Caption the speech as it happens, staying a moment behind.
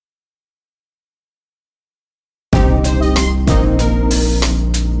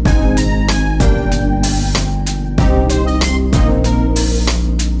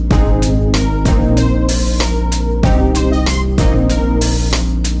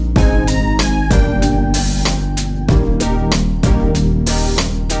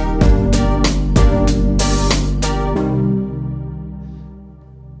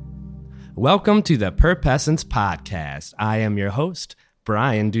Welcome to the Perpessence Podcast. I am your host,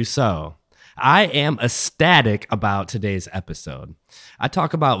 Brian Dussault. I am ecstatic about today's episode. I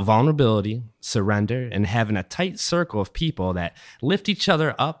talk about vulnerability, surrender, and having a tight circle of people that lift each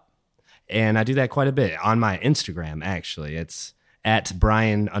other up. And I do that quite a bit on my Instagram, actually. It's at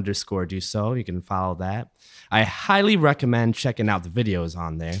Brian_Dussault. You can follow that. I highly recommend checking out the videos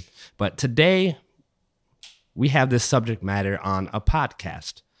on there. But today, we have this subject matter on a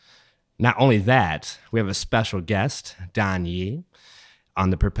podcast. Not only that, we have a special guest, Don Yee, on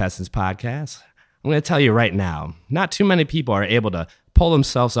the Perpessence Podcast. I'm going to tell you right now, not too many people are able to pull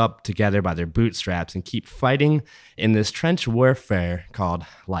themselves up together by their bootstraps and keep fighting in this trench warfare called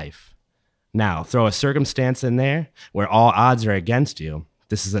life. Now, throw a circumstance in there where all odds are against you.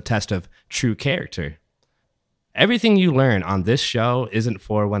 This is a test of true character. Everything you learn on this show isn't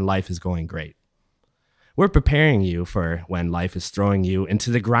for when life is going great. We're preparing you for when life is throwing you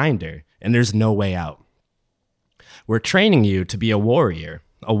into the grinder and there's no way out. We're training you to be a warrior.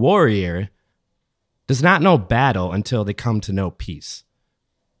 A warrior does not know battle until they come to know peace.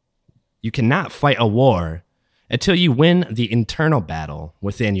 You cannot fight a war until you win the internal battle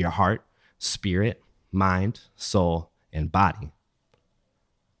within your heart, spirit, mind, soul, and body.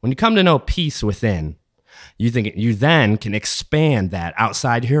 When you come to know peace within, you then can expand that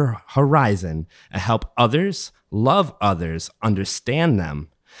outside your horizon and help others, love others, understand them,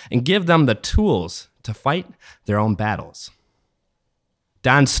 and give them the tools to fight their own battles.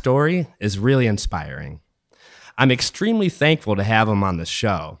 Don's story is really inspiring. I'm extremely thankful to have him on the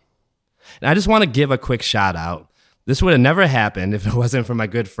show. And I just want to give a quick shout out. This would have never happened if it wasn't for my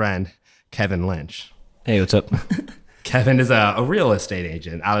good friend, Kevin Lynch. Hey, what's up? Kevin is a real estate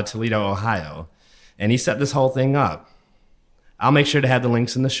agent out of Toledo, Ohio. And he set this whole thing up. I'll make sure to have the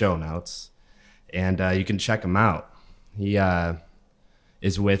links in the show notes, and you can check him out. He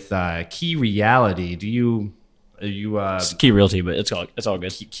is with Key Realty. It's Key Realty, but it's all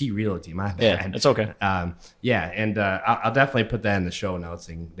good. Key Realty, my bad. Yeah, it's okay. I'll definitely put that in the show notes,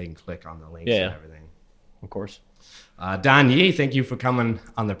 and they can click on the links and everything. Of course. Don Yee, thank you for coming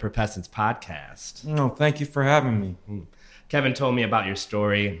on the Perpessence Podcast. No, thank you for having me. Kevin told me about your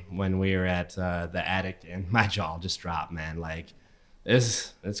story when we were at the attic, and my jaw just dropped, man. Like,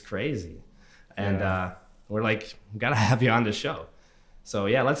 it's crazy. And we're like, we got to have you on the show. So,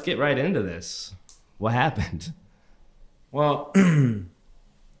 yeah, let's get right into this. What happened? Well,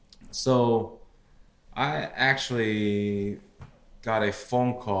 so I actually got a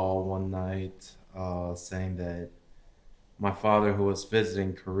phone call one night saying that my father, who was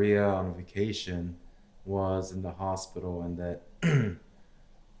visiting Korea on vacation, was in the hospital, and that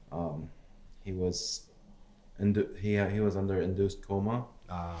he was under induced coma.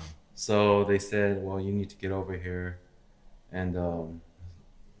 So they said, well, you need to get over here. And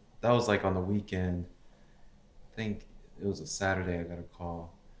that was like on the weekend. I think it was a Saturday I got a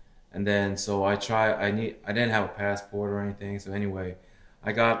call. And then so I didn't have a passport or anything. So anyway,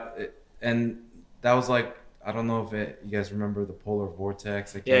 I got it, and that was like, I don't know if you guys remember the polar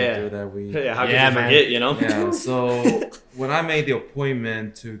vortex. How could you forget, you know? Yeah, so when I made the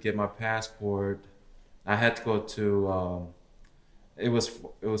appointment to get my passport, I had to go to, it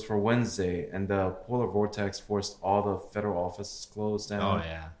was for Wednesday, and the polar vortex forced all the federal offices closed down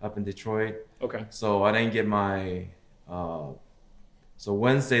up in Detroit. Okay. So I didn't get my, so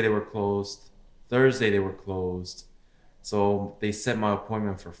Wednesday they were closed, Thursday they were closed. So they set my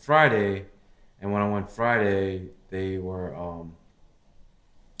appointment for Friday. And when I went Friday, they were,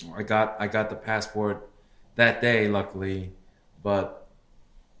 I got the passport that day, luckily, but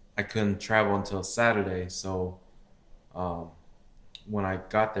I couldn't travel until Saturday. So when I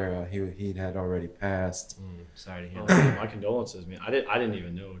got there, he had already passed. Sorry to hear that. My condolences, man. I didn't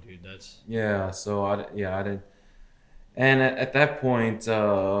even know, dude. That's So I didn't. And at that point,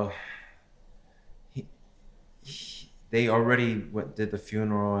 they already did the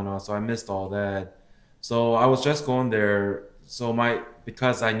funeral and all, so I missed all that. So I was just going there. So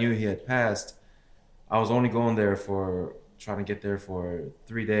because I knew he had passed, I was only going there trying to get there for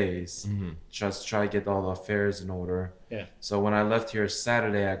 3 days, just try to get all the affairs in order. Yeah. So when I left here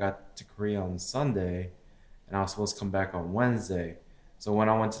Saturday, I got to Korea on Sunday, and I was supposed to come back on Wednesday. So when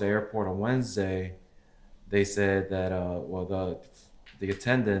I went to the airport on Wednesday, they said that the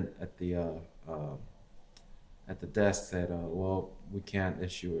attendant at the desk said, well, we can't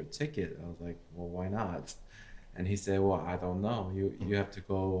issue a ticket. I was like, well, why not? And he said, well, I don't know. You have to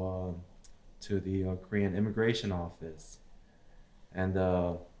go to the Korean immigration office. And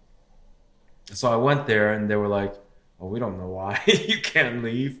so I went there, and they were like, well, we don't know why you can't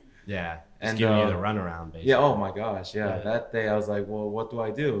leave. Yeah. And giving you the runaround, basically. Yeah. Oh my gosh. Yeah. That day I was like, well, what do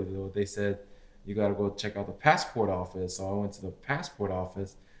I do? They said you got to go check out the passport office. So I went to the passport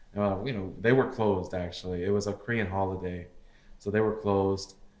office. They were closed actually. It was a Korean holiday, so they were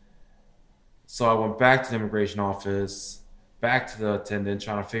closed. So I went back to the immigration office, back to the attendant,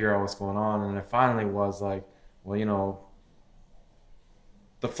 trying to figure out what's going on. And it finally was like, well,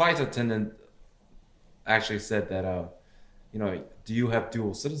 the flight attendant actually said that, do you have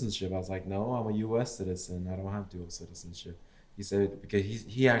dual citizenship? I was like, no, I'm a U.S. citizen. I don't have dual citizenship. He said, because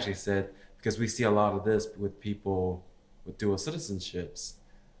he actually said, because we see a lot of this with people with dual citizenships.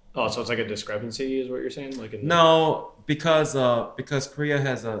 Oh, so it's like a discrepancy, is what you're saying? No, because Korea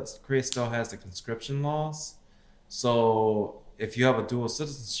still has the conscription laws. So if you have a dual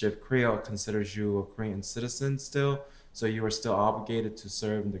citizenship, Korea considers you a Korean citizen still. So you are still obligated to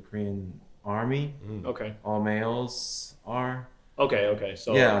serve in the Korean army. Okay. All males are. Okay.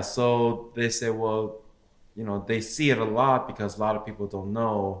 So yeah, so they say, well, they see it a lot because a lot of people don't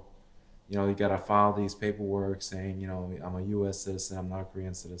know. You gotta file these paperwork saying, I'm a U.S. citizen, I'm not a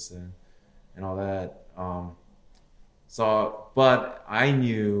Korean citizen, and all that. But I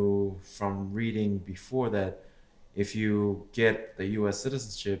knew from reading before that if you get the U.S.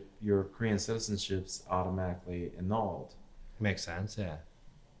 citizenship, your Korean citizenship's automatically annulled. Makes sense, yeah.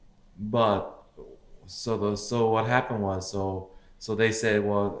 But so what happened was so they said,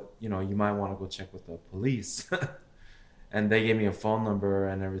 well, you might want to go check with the police. And they gave me a phone number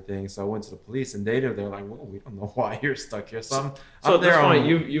and everything. So I went to the police, and they're like, well, we don't know why you're stuck here. So at this point,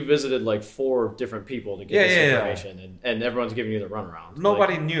 you visited like 4 different people to get this information, and everyone's giving you the runaround.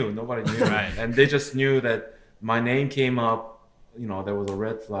 Nobody knew. Right. And they just knew that my name came up, there was a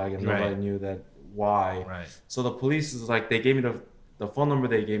red flag, and nobody knew that why. Right. So the police is like, they gave me the phone number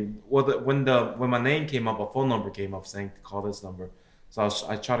they gave me. Well, when my name came up, a phone number came up saying to call this number. So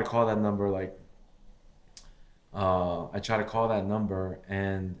I tried to call that number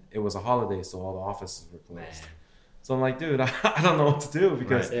and it was a holiday, so all the offices were closed. Man. So I'm like, dude, I don't know what to do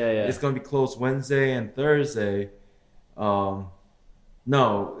because it's going to be closed Wednesday and Thursday.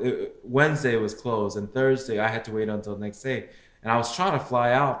 Wednesday was closed, and Thursday I had to wait until the next day. And I was trying to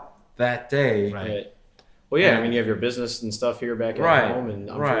fly out that day. Right. Well, yeah, I mean, you have your business and stuff here back at home, and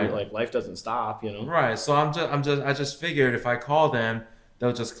I'm sure life doesn't stop, Right. So I just figured if I call them,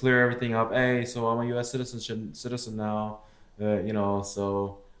 they'll just clear everything up. Hey, so I'm a U.S. citizen now,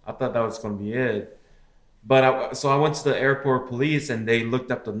 So I thought that was going to be it. But I went to the airport police, and they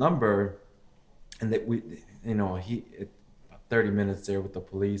looked up the number, and 30 minutes there with the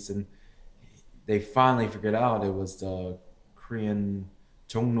police, and they finally figured out it was the Korean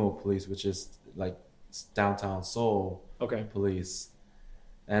Jongno police, which is like downtown Seoul. Police,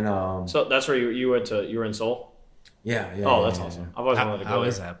 and so that's where you went to. You were in Seoul. Yeah. Oh, that's awesome. I've always wanted to go. How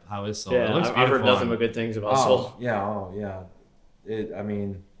is that? How is Seoul? Yeah, I've heard nothing but good things about Seoul. Yeah.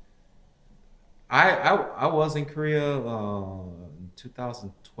 I was in Korea in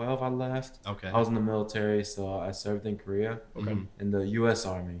 2012. I left. Okay. I was in the military, so I served in Korea. In the U.S.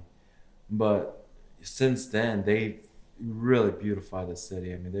 Army. But since then, they really beautified the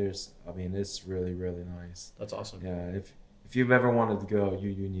city. It's really, really nice. That's awesome. Yeah. If you've ever wanted to go,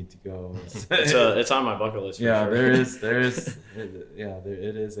 you need to go. It's on my bucket list. Yeah, sure. It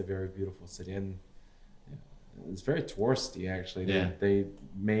is a very beautiful city, and it's very touristy actually. Yeah. They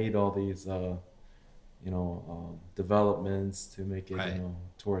made all these developments to make it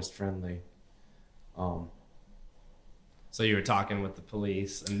tourist friendly. So you were talking with the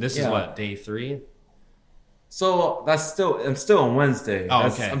police, and this is what, day 3? So I'm still on Wednesday.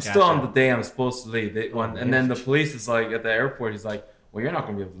 I'm still on the day I'm supposed to leave. And then the police is like at the airport. He's like, "Well, you're not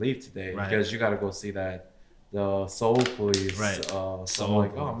going to be able to leave today because you got to go see the Seoul police." Right. So I'm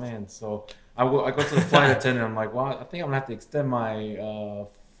like, "Oh man!" So I go to the flight attendant. I'm like, "Well, I think I'm gonna have to extend my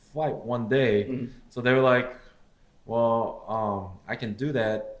flight one day." Mm-hmm. So they were like, "Well, I can do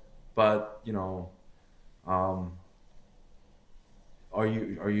that, but Are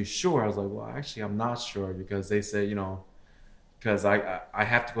you sure?" I was like, well, actually, I'm not sure because they said, because I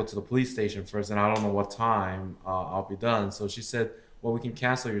have to go to the police station first, and I don't know what time I'll be done. So she said, well, we can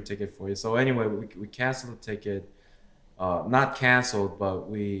cancel your ticket for you. So anyway, we canceled the ticket. Not canceled, but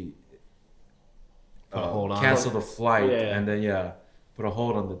we canceled the flight, and then put a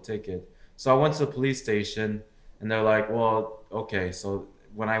hold on the ticket. So I went to the police station, and they're like, well, okay. So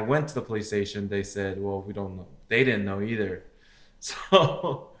when I went to the police station, they said, well, we don't know. They didn't know either.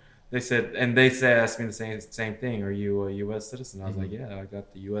 So asked me the same thing. Are you a U.S. citizen? I was like, yeah, I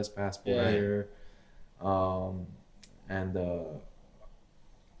got the U.S. passport here, and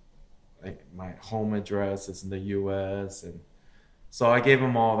my home address is in the U.S. and So I gave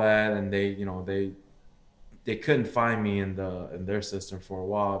them all that, and they couldn't find me in their system for a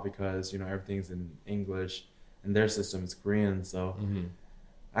while because everything's in English, and their system is Korean. So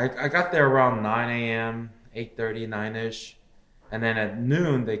I got there around 9 a.m., 8:30, 9ish, and then at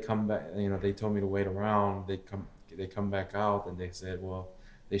noon they come back. They told me to wait around. They come back out, and they said, well,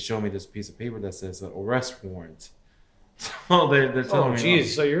 they showed me this piece of paper that says an arrest warrant. So they're telling me. Oh,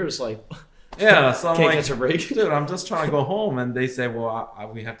 geez. So you're just like. Yeah, so I'm can't like, catch a break. dude, I'm just trying to go home, and they say, well,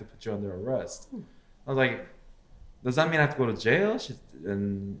 we have to put you under arrest. I was like, does that mean I have to go to jail?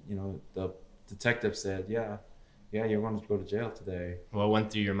 And the detective said, yeah, you're going to go to jail today. What went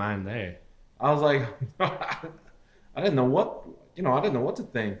through your mind there? I was like, I didn't know what to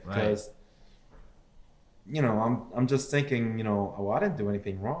think because, I'm just thinking, I didn't do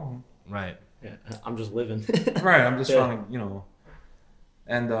anything wrong. Right. Yeah, I'm just living. Right, I'm just trying to,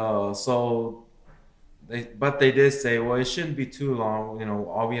 and so they did say, well, it shouldn't be too long.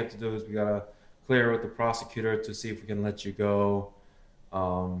 All we have to do is we gotta clear with the prosecutor to see if we can let you go,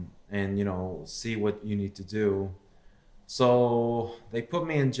 and see what you need to do. So they put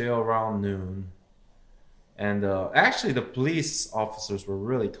me in jail around noon, and actually the police officers were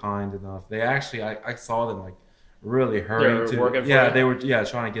really kind enough. They actually, I saw them like really hurrying to working for you? They were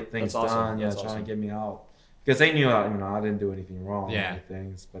trying to get things done. Awesome. Yeah, trying to get me out. Because they knew, I didn't do anything wrong. Yeah.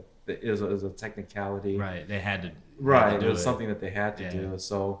 Things, but it was a technicality. Right. They had to. Right. It was something that they had to do.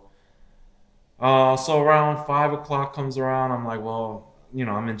 So, so around 5 o'clock comes around. I'm like, well,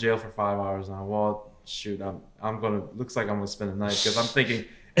 I'm in jail for 5 hours now. Well, shoot, looks like I'm gonna spend the night because I'm thinking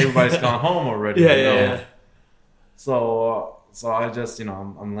everybody's gone home already. Yeah. So I just,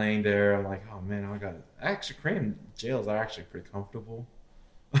 I'm laying there. I'm like, oh man, actually, Korean jails are actually pretty comfortable.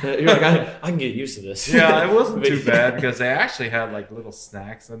 You're like, I can get used to this. Yeah, it wasn't too bad because they actually had like little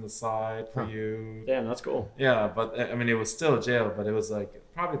snacks on the side for you. Damn, that's cool. Yeah, but I mean, it was still a jail, but it was like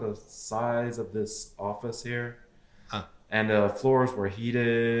probably the size of this office here. Huh. And the floors were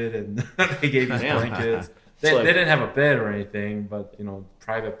heated, and they gave you blankets. They like, didn't have a bed or anything, but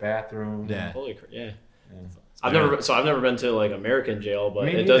private bathroom. Yeah. Holy crap! Yeah. Yeah. I've never been to like American jail, but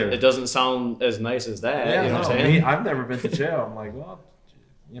it doesn't sound as nice as that. Yeah, you know what I'm saying? I've never been to jail. I'm like, well,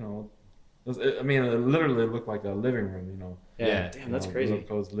 I mean, it literally looked like a living room. Yeah. Damn, that's crazy.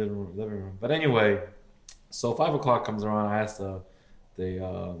 Goes living room. But anyway, so 5 o'clock comes around. I asked the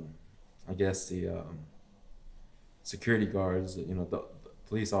security guards, the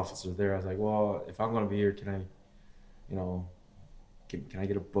police officers there. I was like, well, if I'm going to be here, can I, can I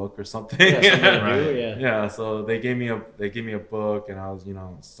get a book or something? Yeah. Yeah. So they gave me a book, and I was,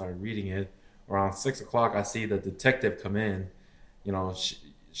 started reading it. Around 6 o'clock, I see the detective come in.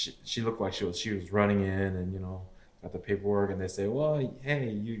 She looked like she was running in, and got the paperwork, and they say, well, hey,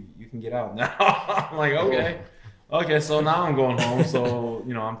 you can get out now. I'm like, okay. So now I'm going home. So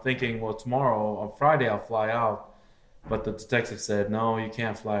I'm thinking, well, tomorrow on Friday I'll fly out, but the detective said, no, you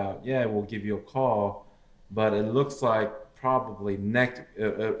can't fly out. Yeah, we'll give you a call, but it looks like probably next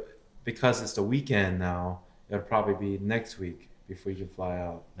because it's the weekend now. It'll probably be next week before you can fly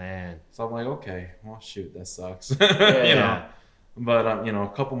out. Man. So I'm like, okay, well, shoot, that sucks. Yeah. But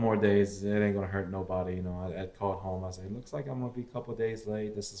a couple more days, it ain't gonna hurt nobody. I called home. I said, it looks like I'm gonna be a couple days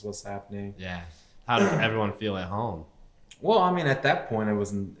late. This is what's happening. Yeah. How did everyone feel at home? Well, I mean, at that point, it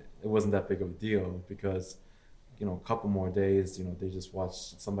wasn't that big of a deal because, a couple more days, they just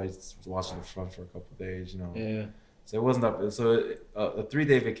somebody's watching the front for a couple of days, Yeah. So it wasn't that. So a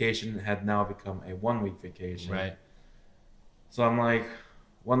 3-day vacation had now become a 1-week vacation. Right. So I'm like,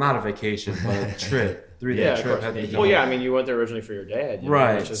 well, not a vacation, but a trip. 3-day trip. Had to become I mean, you went there originally for your dad.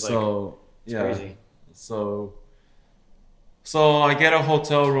 Right. Which is it's crazy. So I get a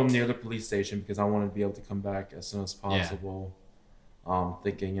hotel room near the police station because I wanted to be able to come back as soon as possible.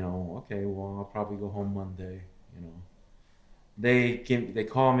 Thinking, okay, well, I'll probably go home Monday. They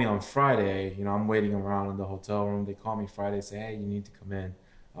call me on Friday. I'm waiting around in the hotel room. They call me Friday, say, hey, you need to come in.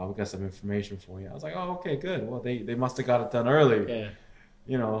 We got some information for you. I was like, oh, okay, good. Well, they must have got it done early.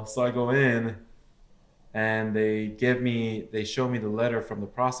 Yeah. So I go in, and they show me the letter from the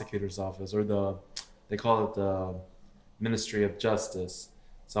prosecutor's office, or they call it the Ministry of Justice's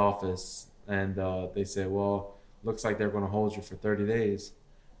office, and they say, well, looks like they're going to hold you for 30 days.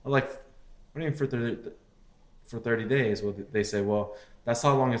 I'm like, what do you mean for 30 days? Well, they say, well, that's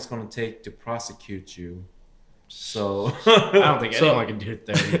how long it's going to take to prosecute you. So I don't think anyone can do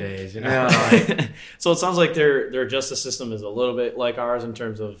 30 days. Yeah. So it sounds like their justice system is a little bit like ours in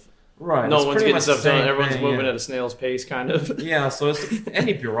terms of no one's getting stuff done. Everyone's moving at a snail's pace, kind of. Yeah. So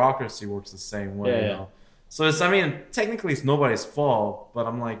any bureaucracy works the same way. Yeah. So technically it's nobody's fault, but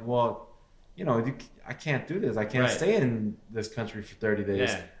I'm like, well, I can't do this. I can't stay in this country for 30 days.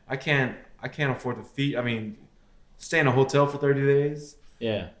 Yeah. I can't afford to stay in a hotel for 30 days.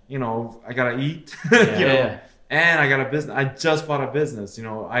 Yeah. I gotta eat. Yeah. And I got a business. I just bought a business.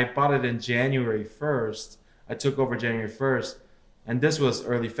 I bought it in January 1st. I took over January 1st, and this was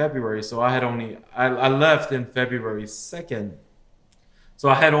early February. So I left in February 2nd. So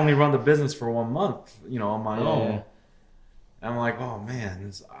I had only run the business for 1 month, on my own. Yeah. And I'm like, oh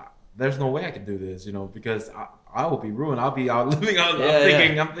man, there's no way I can do this, because I will be ruined. I'll be out living out.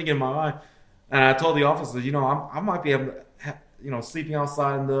 I'm thinking in my mind. And I told the officer, I might be able to, sleeping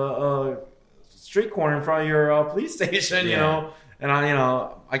outside in the street corner in front of your police station, and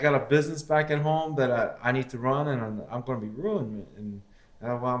I got a business back at home that I need to run, and I'm going to be ruined. And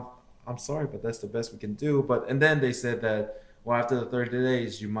I'm sorry, but that's the best we can do. And then they said that, well, after the 30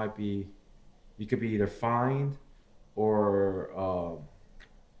 days, you could be either fined or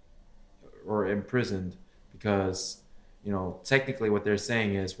imprisoned, because technically what they're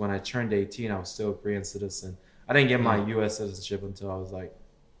saying is when I turned 18, I was still a Korean citizen. I didn't get my U.S. citizenship until I was like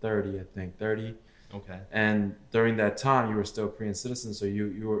 30. Okay. And during that time, you were still a Korean citizen. So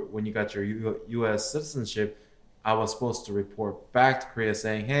you were, when you got your U.S. citizenship, I was supposed to report back to Korea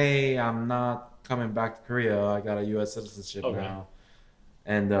saying, "Hey, I'm not coming back to Korea. I got a U.S. citizenship now."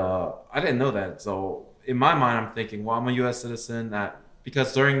 And I didn't know that. So in my mind, I'm thinking, well, I'm a U.S. citizen.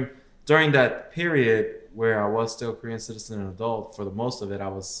 Because during that period where I was still a Korean citizen and adult, for the most of it, I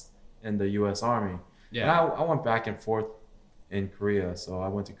was in the U.S. Army. Yeah. And I went back and forth in Korea. So I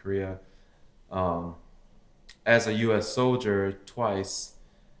went to Korea as a U.S. soldier twice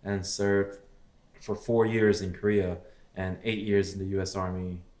and served for 4 years in Korea and 8 years in the U.S.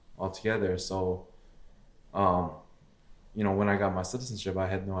 Army altogether. So, when I got my citizenship, I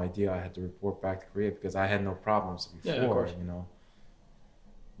had no idea I had to report back to Korea because I had no problems before,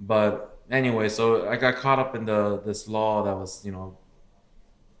 But anyway, so I got caught up in this law that was,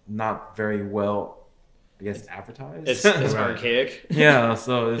 not very well, I guess, advertised. It's archaic. Yeah,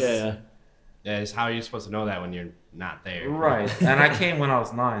 so it's... Yeah, it's how you're supposed to know that when you're not there. Right. And I came when I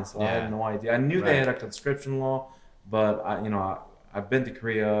was 9, so I had no idea. I knew they had a conscription law, but I've been to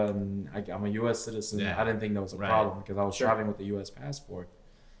Korea and I'm a U.S. citizen. Yeah. I didn't think that was a problem because I was traveling with the U.S. passport.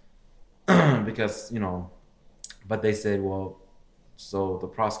 Because, but they said, well, so the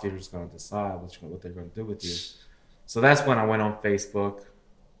prosecutor's going to decide what they're going to do with you. So that's when I went on Facebook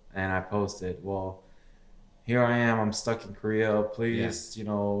and I posted, well, here I am. I'm stuck in Korea. Please,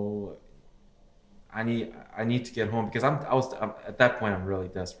 I need to get home because I'm at that point I'm really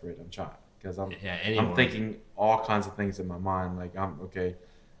desperate. I'm trying because I'm thinking all kinds of things in my mind. Like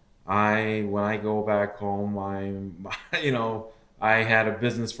when I go back home, I had a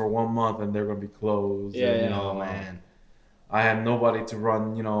business for 1 month and they're gonna be closed. Oh man, I had nobody to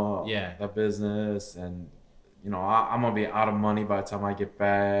run that business, and I'm gonna be out of money by the time I get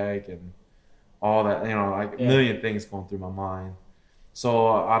back, and all that. A million things going through my mind. So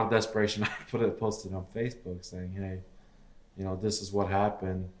out of desperation, I posted on Facebook saying, "Hey, this is what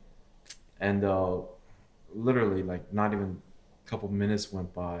happened," and literally, like, not even a couple minutes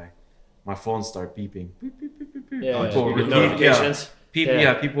went by, my phone started beeping. Beep, beep, beep, beep, beep. People notifications.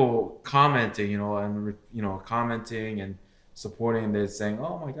 People commenting, and commenting and supporting, and they're saying,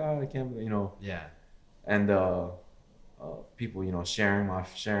 "Oh my God, I can't believe," and people,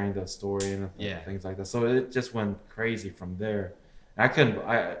 sharing the story and things like that. So it just went crazy from there. I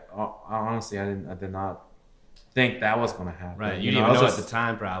honestly, I did not think that was going to happen. Right. You didn't even know at the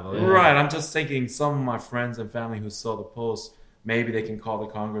time, probably. Right. I'm just thinking some of my friends and family who saw the post, maybe they can call the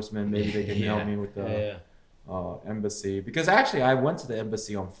congressman. Maybe they can help me with the embassy. Because actually, I went to the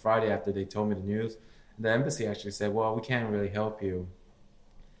embassy on Friday after they told me the news. The embassy actually said, well, we can't really help you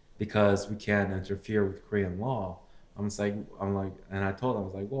because we can't interfere with Korean law. And I told them, I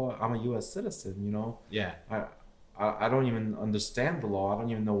was like, well, I'm a U.S. citizen, Yeah. I don't even understand the law. I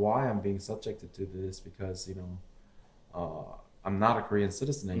don't even know why I'm being subjected to this because, I'm not a Korean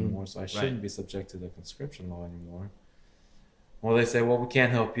citizen anymore, so I shouldn't be subject to the conscription law anymore. Well, they say, well, we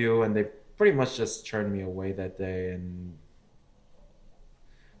can't help you, and they pretty much just turned me away that day. And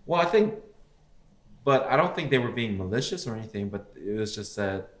well, I don't think they were being malicious or anything, but it was just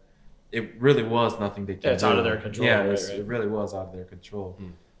that it really was nothing they could do. It's out of their control. Yeah, it really was out of their control.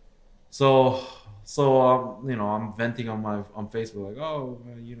 So I'm venting on Facebook, like, oh,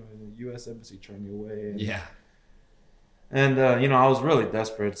 the U.S. embassy turned me away. And I was really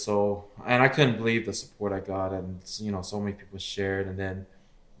desperate. So, and I couldn't believe the support I got, and so many people shared. And then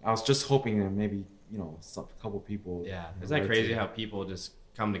I was just hoping that maybe a couple people. Yeah, isn't that crazy how people just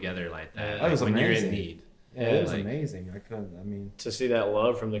come together like that? That was when amazing. You're in need. Yeah, it was amazing. to see that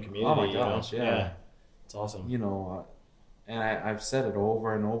love from the community. Oh my gosh, yeah. It's awesome. You know, and I've said it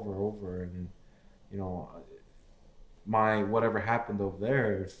over and over, and you know, whatever happened over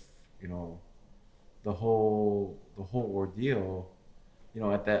there, if you know, the whole ordeal, you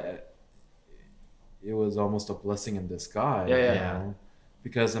know, it was almost a blessing in disguise. Yeah. You know?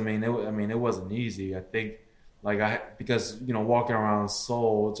 Because it wasn't easy. I think, because you know, walking around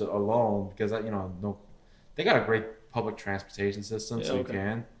Seoul alone, because they got a great public transportation system, so you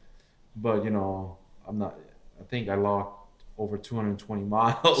can. But you know, I think I logged over 220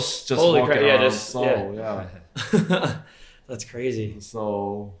 miles just Holy walking crap, around Seoul. Yeah. That's crazy.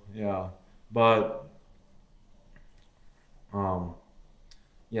 So yeah, but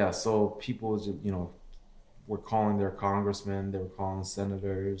so people, you know, were calling their congressmen, they were calling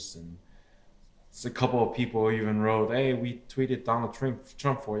senators, and a couple of people even wrote, "Hey, we tweeted Donald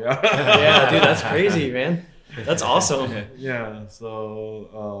Trump for you." Yeah, dude, that's crazy, man. That's awesome. Yeah.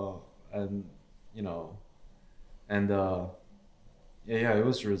 So and you know, and it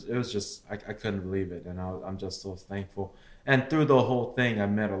was just I couldn't believe it, and I'm just so thankful. And through the whole thing, I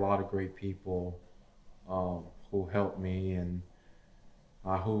met a lot of great people who helped me, and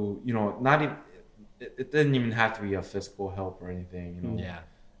who, you know, not even, it didn't even have to be a physical help or anything, you know. Yeah.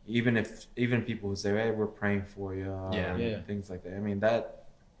 Even people who say, "Hey, we're praying for you," things like that. I mean, that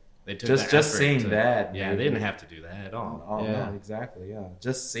they took just seeing that. Yeah, they didn't have to do that at all. Oh, no, exactly. Yeah,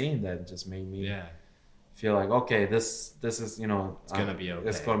 just seeing that just made me feel like, okay, this is, you know, it's gonna be okay.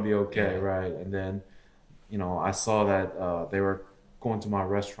 It's gonna be okay, right? And then, you know, I saw that they were going to my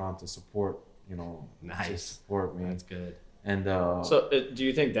restaurant to support, you know, to support me. That's good. And so, do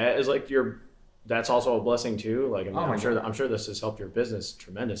you think that is like that's also a blessing too? Like, I mean, I'm sure this has helped your business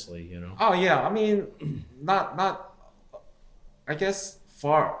tremendously. You know. Oh yeah, I mean, not. I guess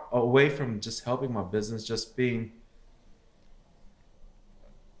far away from just helping my business, just being.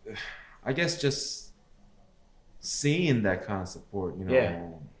 I guess just seeing that kind of support, you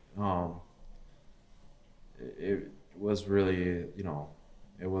know. It was really, you know,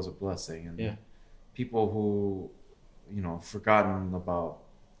 it was a blessing, and people who, you know, forgotten about,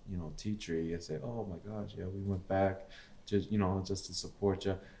 you know, Tea Tree, and say, "Oh my gosh, yeah, we went back just to support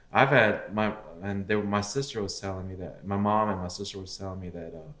you." I've had my sister was telling me that, my mom and my sister was telling me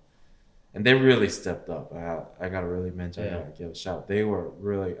that, and they really stepped up. I gotta really mention, I gotta give a shout. I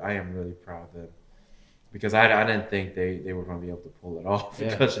am really proud of them, because I didn't think they were going to be able to pull it off,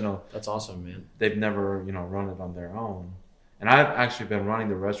 because, you know, that's awesome, man. They've never, you know, run it on their own, and I've actually been running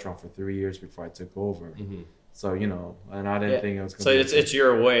the restaurant for 3 years before I took over. Mm-hmm. So, you know, and I didn't think it was going to So it's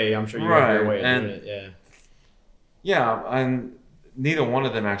your way. I'm sure you have your way of doing it. Yeah, and neither one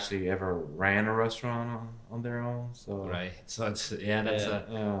of them actually ever ran a restaurant on their own. So right. So it's I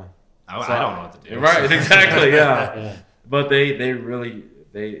don't know what to do. Right, exactly. Yeah. But they really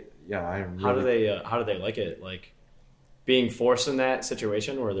I am really... How do they like it? Like being forced in that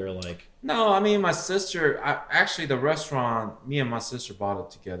situation where they're like... No, I mean, my sister, actually the restaurant, me and my sister bought it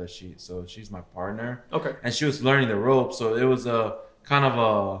together. So she's my partner. Okay. And she was learning the ropes, so it was a kind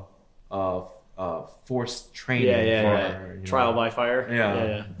of a forced training for her. Trial by fire.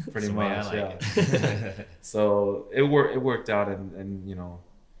 Yeah. Pretty much. It. So it worked out, and you know,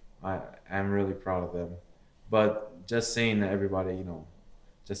 I'm really proud of them. But just saying to everybody, you know,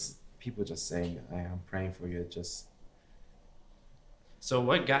 just people just saying, "Hey, I'm praying for you," just... So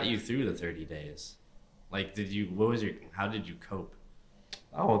what got you through the 30 days? Like, how did you cope?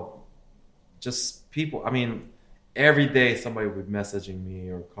 Oh, just people. I mean, every day somebody would be messaging me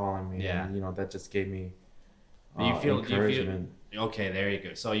or calling me. Yeah. And, you know, that just gave me encouragement. Okay, there you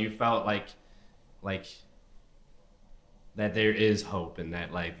go. So you felt like that there is hope, and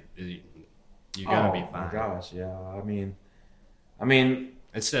that, like, you're going to be fine. Oh, my gosh, yeah. I mean...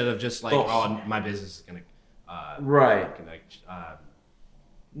 Instead of just like, my business is going to... right.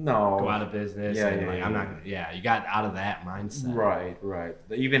 No, go out of business. I'm not. You got out of that mindset. Right.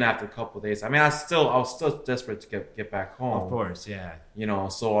 Even after a couple of days, I mean, I was still desperate to get back home. Of course, yeah. You know,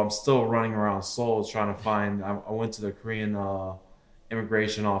 so I'm still running around Seoul trying to find. I went to the Korean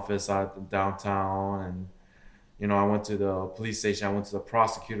immigration office out downtown, and you know, I went to the police station. I went to the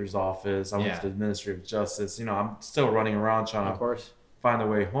prosecutor's office. I went to the Ministry of Justice. You know, I'm still running around trying to find a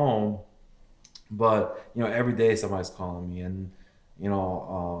way home. But you know, every day somebody's calling me, and you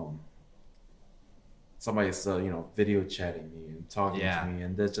know, somebody's still, you know, video chatting me and talking to me,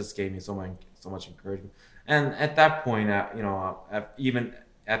 and that just gave me so much encouragement. And at that point, you know, even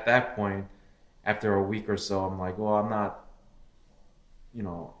at that point, after a week or so, I'm like, well, I'm not, you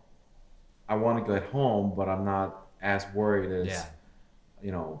know, I want to get home, but I'm not as worried as,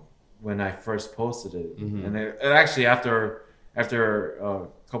 you know, when I first posted it, and it actually after a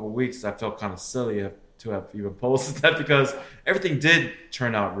couple of weeks, I felt kind of silly to have even posted that because everything did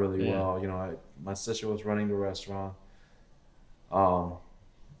turn out really well. You know, my sister was running the restaurant. I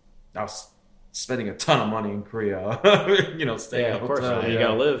was spending a ton of money in Korea. You know, staying at of course. hotel. You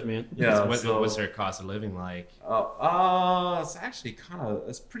gotta live, man. Yeah. What's their cost of living like? It's actually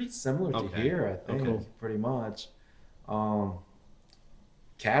it's pretty similar to here, I think, pretty much.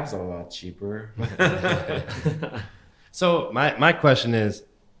 Cabs are a lot cheaper. So my question is,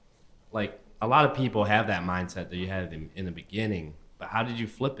 like, a lot of people have that mindset that you had in the beginning, but how did you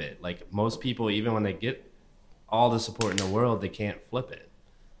flip it? Like, most people, even when they get all the support in the world, they can't flip it.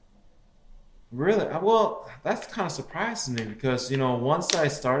 Really? Well, that's kind of surprising me because, you know, once I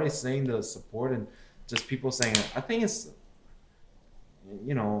started seeing the support and just people saying, I think it's,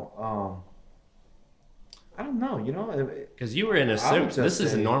 you know, I don't know, you know, because you were in this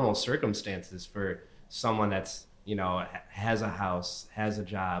is normal circumstances for someone that's, you know, has a house, has a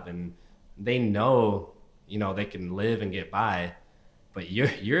job, and they know, you know, they can live and get by, but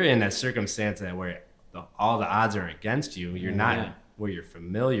you're in a circumstance that where all the odds are against you. You're not where you're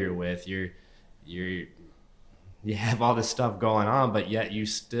familiar with. You have all this stuff going on, but yet you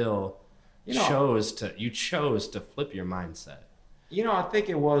still chose to flip your mindset. You know, I think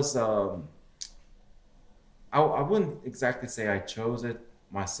it was. I wouldn't exactly say I chose it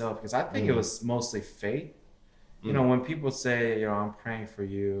myself because I think it was mostly fate. You know, when people say, you know, I'm praying for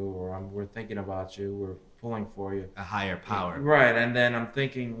you or we're thinking about you, we're pulling for you. A higher power. Right. And then I'm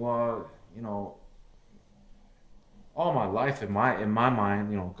thinking, well, you know, all my life in my mind,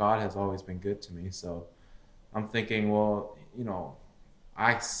 you know, God has always been good to me. So I'm thinking, well, you know,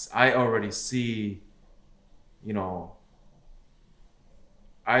 I already see, you know,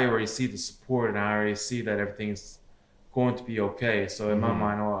 I already see the support and I already see that everything's going to be okay. So in my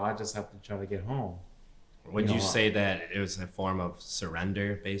mind, I just have to try to get home. Would you say that it was a form of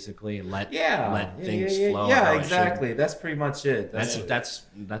surrender, basically? Let things flow. Yeah, exactly. That's pretty much it. That's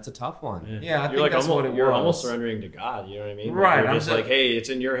a tough one. Yeah, I think that's what it was. You're almost surrendering to God. You know what I mean? Right. You're just like, hey, it's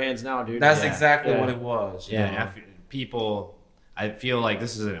in your hands now, dude. That's exactly what it was. Yeah. I feel like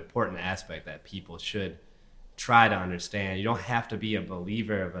this is an important aspect that people should try to understand. You don't have to be a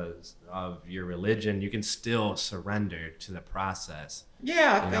believer of your religion. You can still surrender to the process.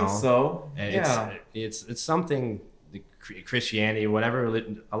 Yeah, I think so. It's something, Christianity, whatever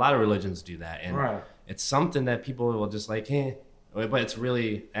religion, a lot of religions do that, and it's something that people will just like, but it's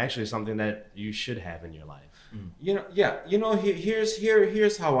really actually something that you should have in your life. You know,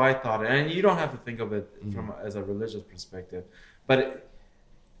 here's how I thought it, and you don't have to think of it as a religious perspective, but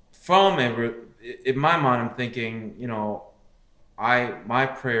in my mind, I'm thinking, you know, my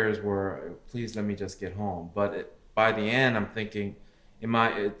prayers were, please let me just get home, but by the end, I'm thinking.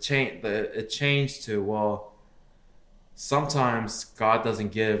 It changed to, well, sometimes God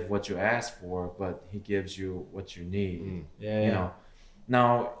doesn't give what you ask for, but He gives you what you need. You know,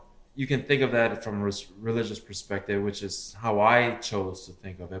 now you can think of that from a religious perspective, which is how I chose to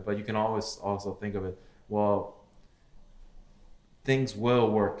think of it. But you can always also think of it, well, things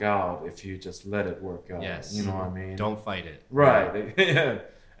will work out if you just let it work out. Yes, you know what I mean. Don't fight it. Right.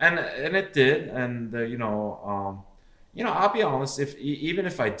 and it did, and you know. You know, I'll be honest. Even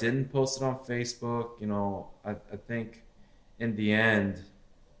if I didn't post it on Facebook, you know, I think in the end,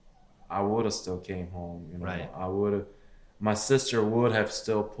 I would have still came home. You know, I would have. My sister would have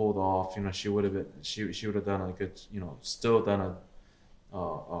still pulled off. You know, she would have been. She would have done a good. You know, still done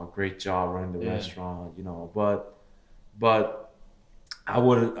a great job running the restaurant. You know, but I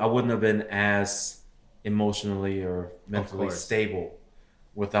wouldn't have been as emotionally or mentally stable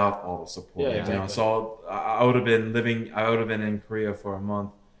without all the support. Exactly. You know, so I would have been in Korea for a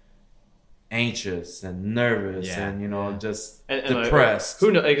month, anxious and nervous and, you know, just depressed.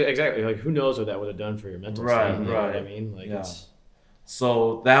 Like, who knows what that would have done for your mental state. You know what I mean? Like,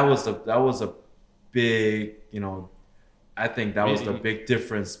 so that was a big, you know, I think that was the big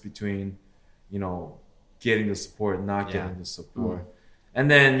difference between, you know, getting the support and not getting the support. And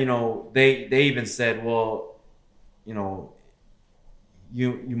then, you know, they even said, well, you know,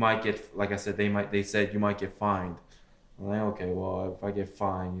 you might get, like I said, they said you might get fined. I'm like, okay, well, if I get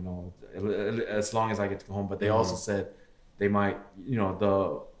fined, you know, as long as I get to go home. But they also said they might, you know,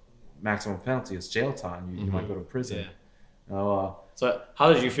 the maximum penalty is jail time. You might go to prison. So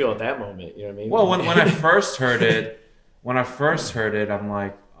how did you feel at that moment? You know what I mean? Well, when I first heard it, I'm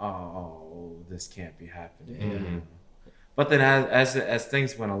like, oh, this can't be happening. But then as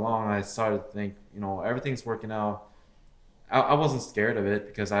things went along, I started to think, you know, everything's working out. I wasn't scared of it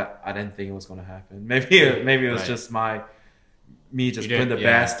because I didn't think it was going to happen. Maybe it was just my me just putting the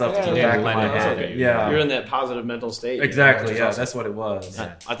bad stuff to the back of my head. Okay. Yeah, you're in that positive mental state. Exactly. Yeah, that's what it was.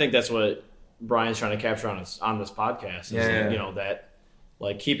 I think that's what Brian's trying to capture on this podcast. Is you know, that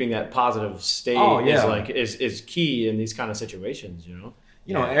like keeping that positive state is key in these kind of situations. You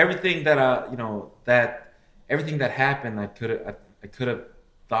know, everything that everything that happened, I could have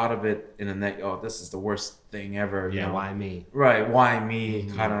thought of it in a this is the worst thing ever. You know? Why me? Right, why me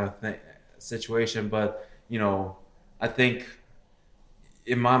kind of situation. But I think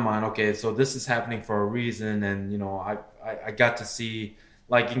in my mind, okay, so this is happening for a reason, and I got to see,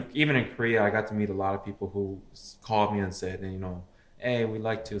 like, even in Korea, I got to meet a lot of people who called me and said, hey, we'd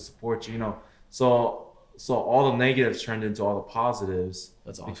like to support you. So all the negatives turned into all the positives.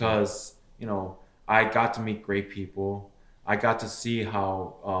 That's awesome. Because I got to meet great people. I got to see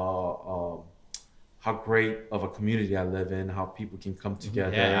how great of a community I live in, how people can come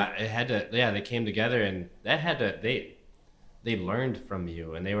together. Yeah, they came together, and they learned from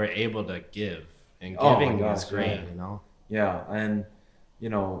you, and they were able to give, and giving is great, Yeah, and a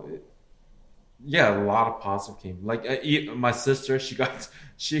lot of positive came. Like my sister, she got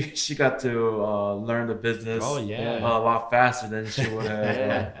to learn the business a lot faster than she would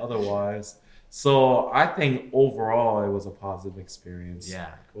have otherwise. So I think overall it was a positive experience. Yeah,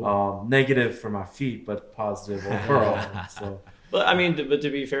 cool. Negative for my feet, but positive overall. So, but I mean, but to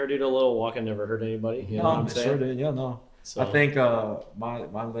be fair, dude, a little walking never hurt anybody. You know what I'm saying? Sure did. Yeah, no. So, I think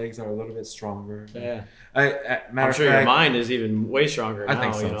my legs are a little bit stronger. Yeah. I'm sure your mind is even way stronger now. I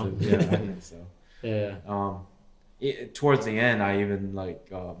think so too. Yeah, I think so. Yeah. Towards the end, I even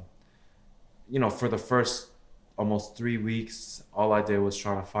for the first almost 3 weeks, all I did was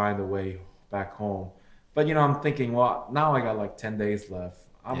trying to find a way back home. But I'm thinking, well, now I got like 10 days left.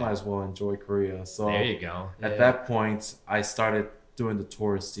 I might as well enjoy Korea. So there you go. At that point, I started doing the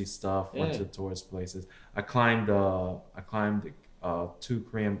touristy stuff. Went to the tourist places. I climbed 2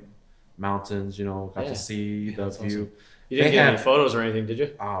 Korean mountains. Got to see the view. Awesome. You didn't get any photos or anything, did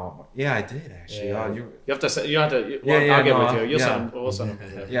you? Oh, yeah, I did actually. Yeah. You have to. Well, I'll get with you. We'll send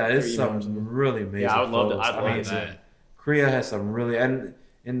them. Yeah, it's some really amazing. Yeah, I would love photos. to. I'd love to. Korea has some really, and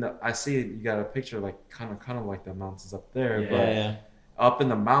I see you got a picture like kind of like the mountains up there, but up in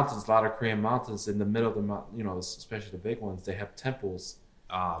the mountains, a lot of Korean mountains in the middle of the mountain, especially the big ones, they have temples.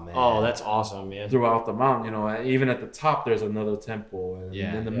 Oh man! Oh, that's awesome, man! Throughout the mountain, even at the top, there's another temple, and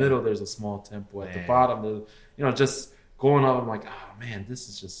in the middle, there's a small temple. At the bottom, just going up, I'm like, oh man, this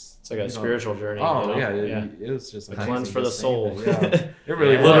is just. It's like a spiritual journey. Oh it was just a cleanse for the soul. It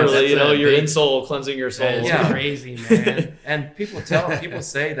really was. Literally, your in-soul cleansing your soul. It's crazy, man. And people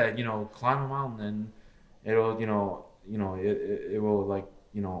say that climb a mountain and it'll it will like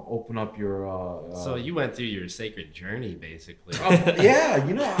open up your. So you went through your sacred journey, basically.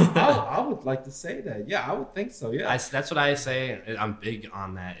 I would like to say that. Yeah, I would think so. Yeah, that's what I say. I'm big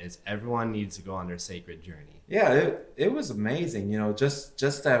on that. Is everyone needs to go on their sacred journey. Yeah, it was amazing.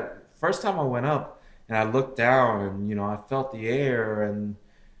 Just that first time I went up and I looked down and I felt the air and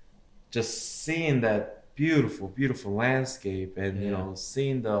just seeing that beautiful, beautiful landscape and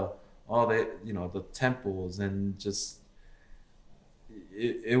seeing all the temples and just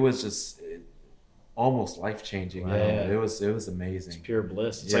it was just almost life changing. It was amazing. It's pure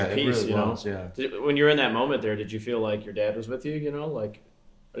bliss. It's like peace. It really was, when you were in that moment there, did you feel like your dad was with you? Like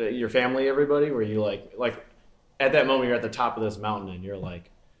your family, everybody? Were you like at that moment you're at the top of this mountain and you're like,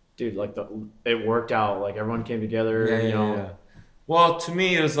 dude, like it worked out. Like everyone came together. Yeah. Well, to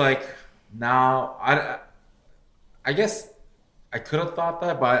me, it was like now I guess I could have thought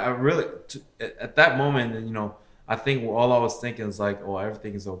that, but I really at that moment, I think all I was thinking is like, oh,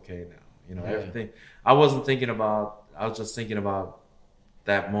 everything is okay now. Everything. I wasn't thinking about. I was just thinking about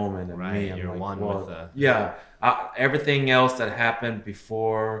that moment and me. You're like, one with the. Yeah. Everything else that happened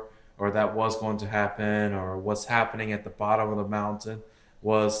before, or that was going to happen, or what's happening at the bottom of the mountain,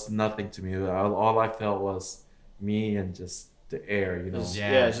 was nothing to me. All I felt was me and just the air. It's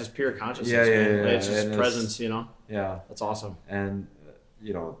just pure consciousness. It's just presence. Yeah. That's awesome. And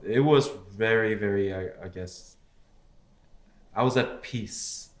it was very, very. I guess. I was at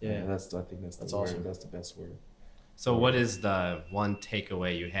peace. Yeah, I think that's the word. Awesome. That's the best word. So, what is the one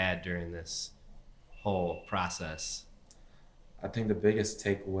takeaway you had during this whole process? I think the biggest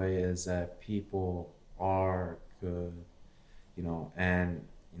takeaway is that people are good, and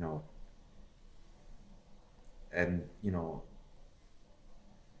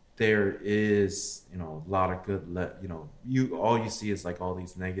there is a lot of good. All you see is like all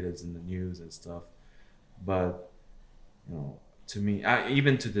these negatives in the news and stuff, but to me,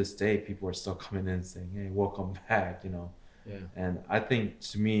 even to this day, people are still coming in saying, "Hey, welcome back," Yeah. And I think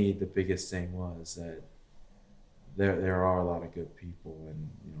to me, the biggest thing was that there are a lot of good people, and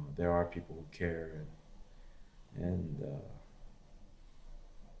there are people who care, and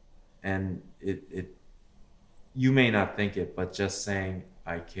it you may not think it, but just saying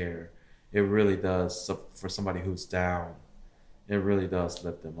I care, it really does. So for somebody who's down, it really does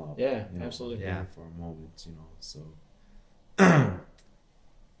lift them up. Yeah, absolutely. Even for a moment, So,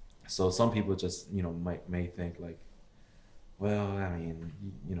 so some people just may think like, well, I mean,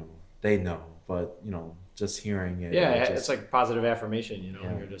 they know, but just hearing it. Yeah, it's like positive affirmation.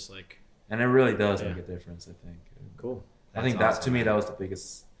 Yeah. You're just like, and it really does make a difference. I think. Cool. I think That's that awesome, to me man. that was the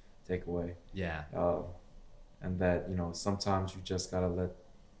biggest takeaway. Yeah. And that sometimes you just gotta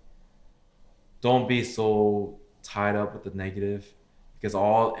don't be so tied up with the negative, because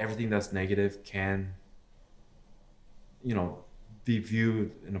everything that's negative can be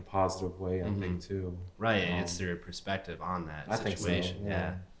viewed in a positive way. I think too. Right. It's their perspective on that situation. I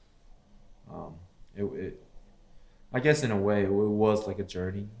think so, yeah. I guess in a way it was like a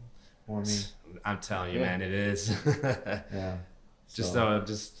journey for me. I'm telling you, man, it is. Yeah. Just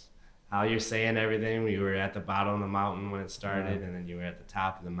how you're saying everything. We were at the bottom of the mountain when it started, and then you were at the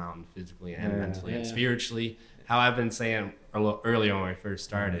top of the mountain physically and mentally and spiritually. How I've been saying earlier when we first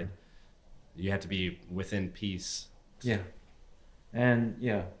started, you have to be within peace. Yeah. And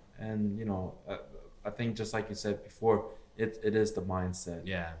I think just like you said before, it is the mindset.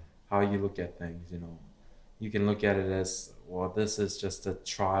 Yeah. How you look at things. You can look at it as, well, this is just a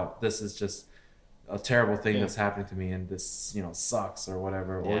trial. This is just a terrible thing that's happening to me, and this sucks or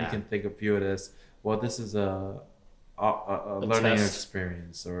whatever. Or you can view it as, well, this is a learning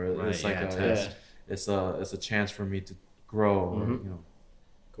experience, or it's like it's a chance for me to grow. Or,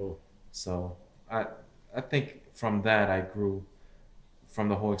 Cool. So I think from that I grew. From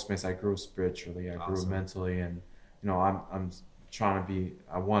the whole experience, I grew spiritually. I grew mentally, and I'm trying to be.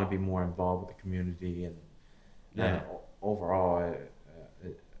 I want to be more involved with the community, and overall,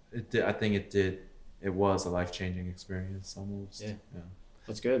 I think it did. It was a life-changing experience, almost. Yeah.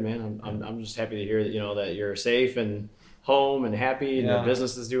 That's good, man. I'm just happy to hear that that you're safe and home and happy, and the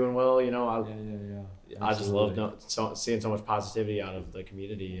business is doing well. I just love seeing so much positivity out of the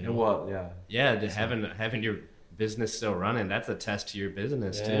community. It was, having your business still running, that's a test to your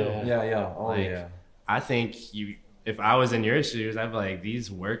business too. Yeah. Oh, yeah. I think if I was in your shoes, I'd be like,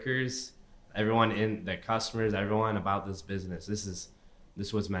 these workers, everyone the customers, everyone about this business,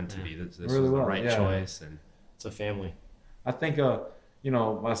 this was meant to be. This really was the right choice, and it's a family. I think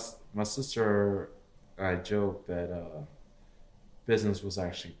my sister, I joke that business was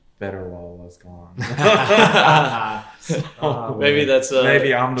actually better while I was gone. Maybe that's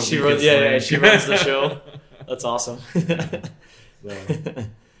maybe I'm the weakest link. She runs the show. That's awesome.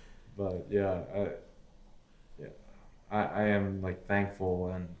 But I am like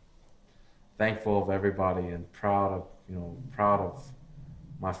thankful of everybody, and proud of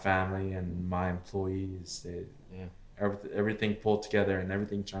my family and my employees. Everything pulled together, and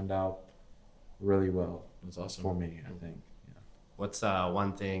everything turned out really well. That's awesome for me, I think. What's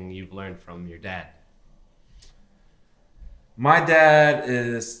one thing you've learned from your dad? My dad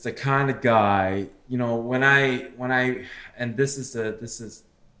is the kind of guy, when I and this is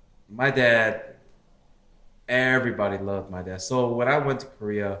my dad. Everybody loved my dad. So when I went to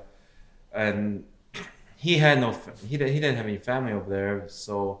Korea, and he didn't have any family over there.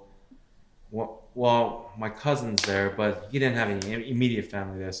 So, well, my cousin's there, but he didn't have any immediate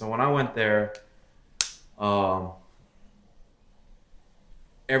family there. So when I went there,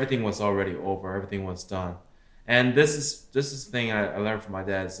 everything was already over. Everything was done. And this is the thing I learned from my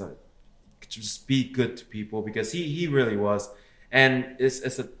dad, is just be good to people, because he really was. And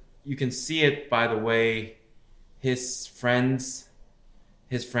you can see it by the way his friends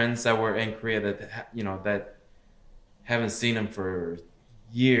that were in Korea that haven't seen him for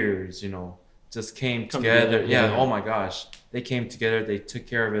years, just came together. Yeah. Oh my gosh, they came together. They took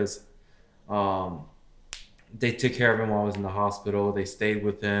care of his. They took care of him while I was in the hospital. They stayed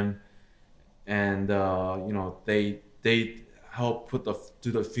with him, and they helped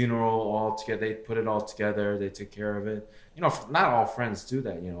do the funeral all together. They put it all together. They took care of it. Not all friends do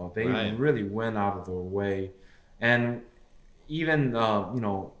that. They really went out of their way, and even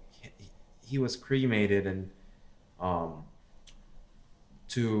he was cremated, and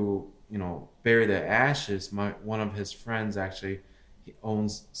to bury the ashes. One of his friends actually, he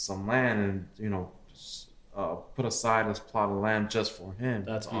owns some land, and put aside this plot of land just for him.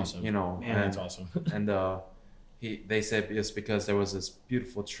 That's awesome. Man, that's awesome. And they said it's because there was this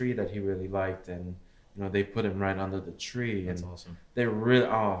beautiful tree that he really liked, and they put him right under the tree. That's and awesome. They really,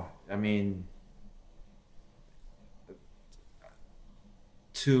 I mean,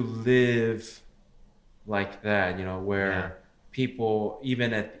 to live like that, you know, where people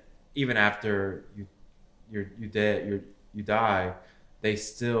even after you die, they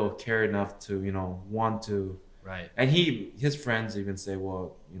still care enough to, you know, want to. Right. And his friends even say,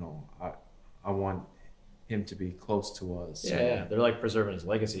 well, you know, I want him to be close to us. Yeah, yeah. They're like preserving his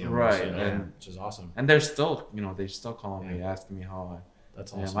legacy, almost, right? you know, And which is awesome. And they're still, you know, calling me, asking me how I.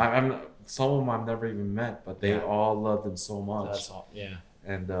 That's awesome. I'm some of them I've never even met, but they all loved him so much. That's all. Yeah.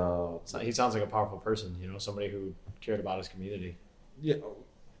 And he sounds like a powerful person, you know, somebody who cared about his community. Yeah.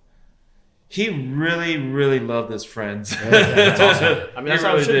 He really, really loved his friends. Yeah, that's awesome. I mean, that's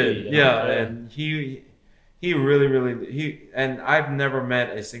how it should be. You know? Yeah, and he really, and I've never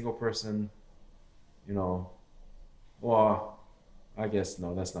met a single person, you know, well, I guess,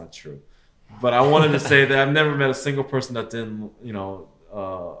 no, that's not true. But I wanted to say that I've never met a single person that didn't, you know,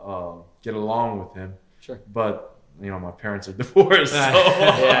 get along with him. Sure. But, you know, my parents are divorced, so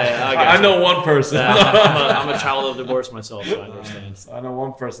I know one person. I'm a child of divorce myself, so I understand. So I know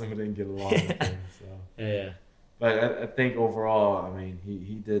one person who didn't get along with him. So. Yeah. But I think overall, I mean,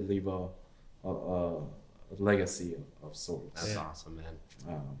 he did leave a legacy of sorts. That's awesome, man.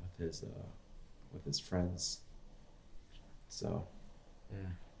 With his friends. So. Yeah.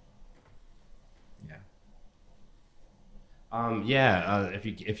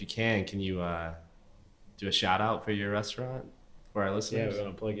 If you can you do a shout out for your restaurant for our listeners? Yeah, we're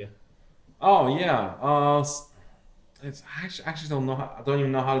gonna plug you. Oh yeah. I actually don't know. I don't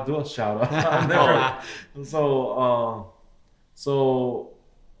even know how to do a shout out. So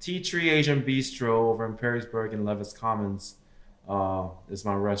Tea Tree Asian Bistro over in Perrysburg and Levis Commons is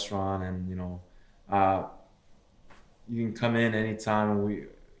my restaurant, and you know, you can come in anytime. We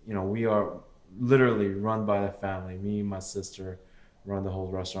are literally run by the family. Me and my sister run the whole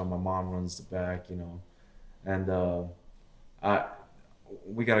restaurant. My mom runs the back, you know, and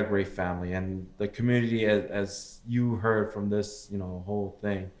we got a great family, and the community, as you heard from this, you know, whole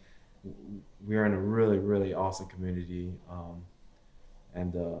thing, we're in a really, really awesome community,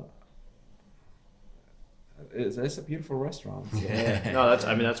 and it's a beautiful restaurant. So. Yeah. No,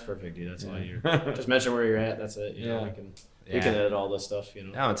 that's perfect, dude. That's all you just mention where you're at. That's it. You know, we can edit all this stuff. You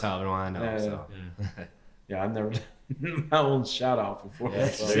know, I don't tell everyone I know. So. Yeah, I've never done my own shout out before. Yeah,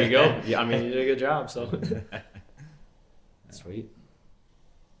 so there you go. Yeah, I mean, you did a good job. So sweet.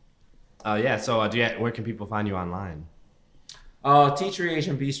 So where can people find you online?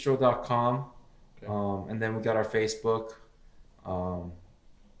 teatreeasianbistro.com. Okay. And then we got our Facebook,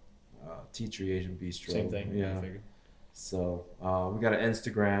 Tea Tree Asian Bistro. Same thing. Yeah. So we got an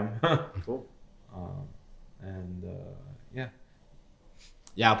Instagram. Cool.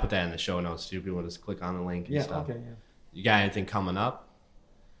 Yeah, I'll put that in the show notes too. People just click on the link and stuff. Okay, yeah. You got anything coming up?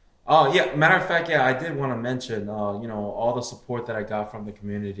 Oh, yeah. Matter of fact, I did want to mention, you know, all the support that I got from the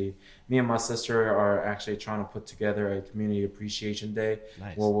community. Me and my sister are actually trying to put together a community appreciation day.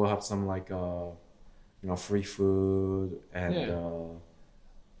 Nice. Where we'll have some, like, you know, free food, and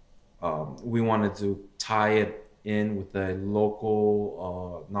we wanted to tie it in with a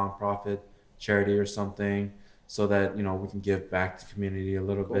local nonprofit charity or something, so that, you know, we can give back to the community a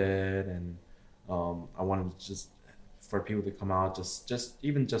little bit. And I wanted to just for people to come out, just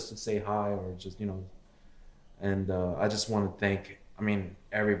to say hi, or just, you know, and I just want to thank, I mean,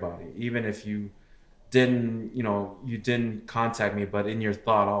 everybody, even if you didn't contact me, but in your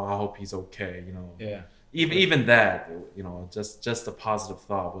thought, I hope he's okay, you know. Yeah. Even that, you know, just a positive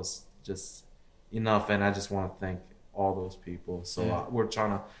thought was just enough, and I just want to thank all those people. So we're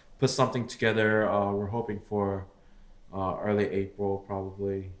trying to put something together. We're hoping for early April,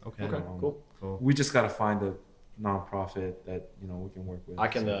 probably. Okay. Cool. We just got to find a nonprofit that, you know, we can work with. I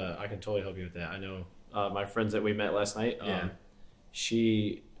can totally help you with that. I know my friends that we met last night.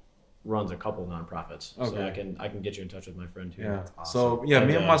 She runs a couple nonprofits, so I can get you in touch with my friend too. Yeah. Awesome. So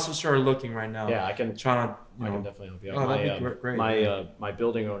me and my sister are looking right now. Yeah, I can trying to. I can definitely help you out. Oh, that'd be great. My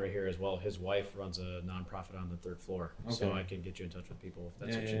building owner here as well. His wife runs a nonprofit on the third floor, so I can get you in touch with people if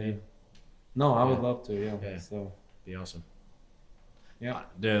that's what you need. No, I would love to. Yeah. So be awesome. Yeah.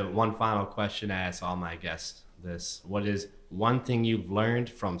 The one final question I ask all my guests: what is one thing you've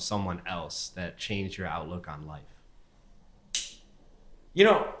learned from someone else that changed your outlook on life? You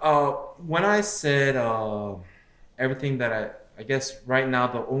know, when I said everything that I guess right now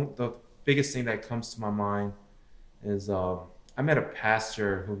the biggest thing that comes to my mind is I met a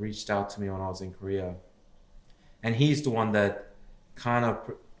pastor who reached out to me when I was in Korea, and he's the one that kind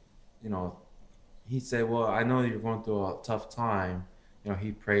of, you know, he said, well, I know you're going through a tough time. You know,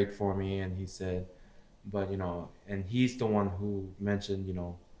 he prayed for me, and he said, but, you know, and he's the one who mentioned, you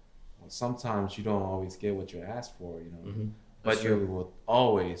know, well, sometimes you don't always get what you ask for, you know. but you will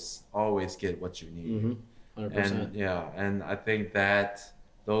always get what you need. 100%. And I think that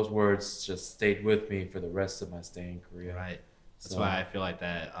those words just stayed with me for the rest of my stay in Korea. Right. That's why I feel like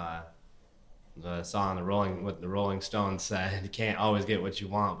that the song the Rolling Stones said, you can't always get what you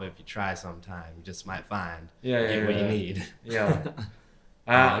want, but if you try sometime, you just might find what you need. Yeah.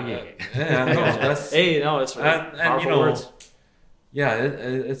 No, that's it's powerful words. Yeah,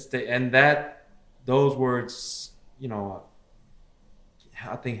 it's those words,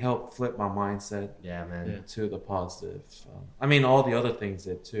 I think helped flip my mindset. Yeah, man. To the positive. I mean, all the other things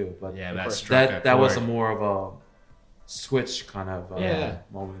did too, but that was a more of a switch kind of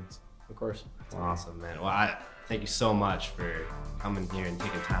moment. Of course. That's awesome, man. Well, I thank you so much for coming here and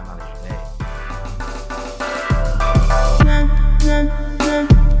taking time out of your day.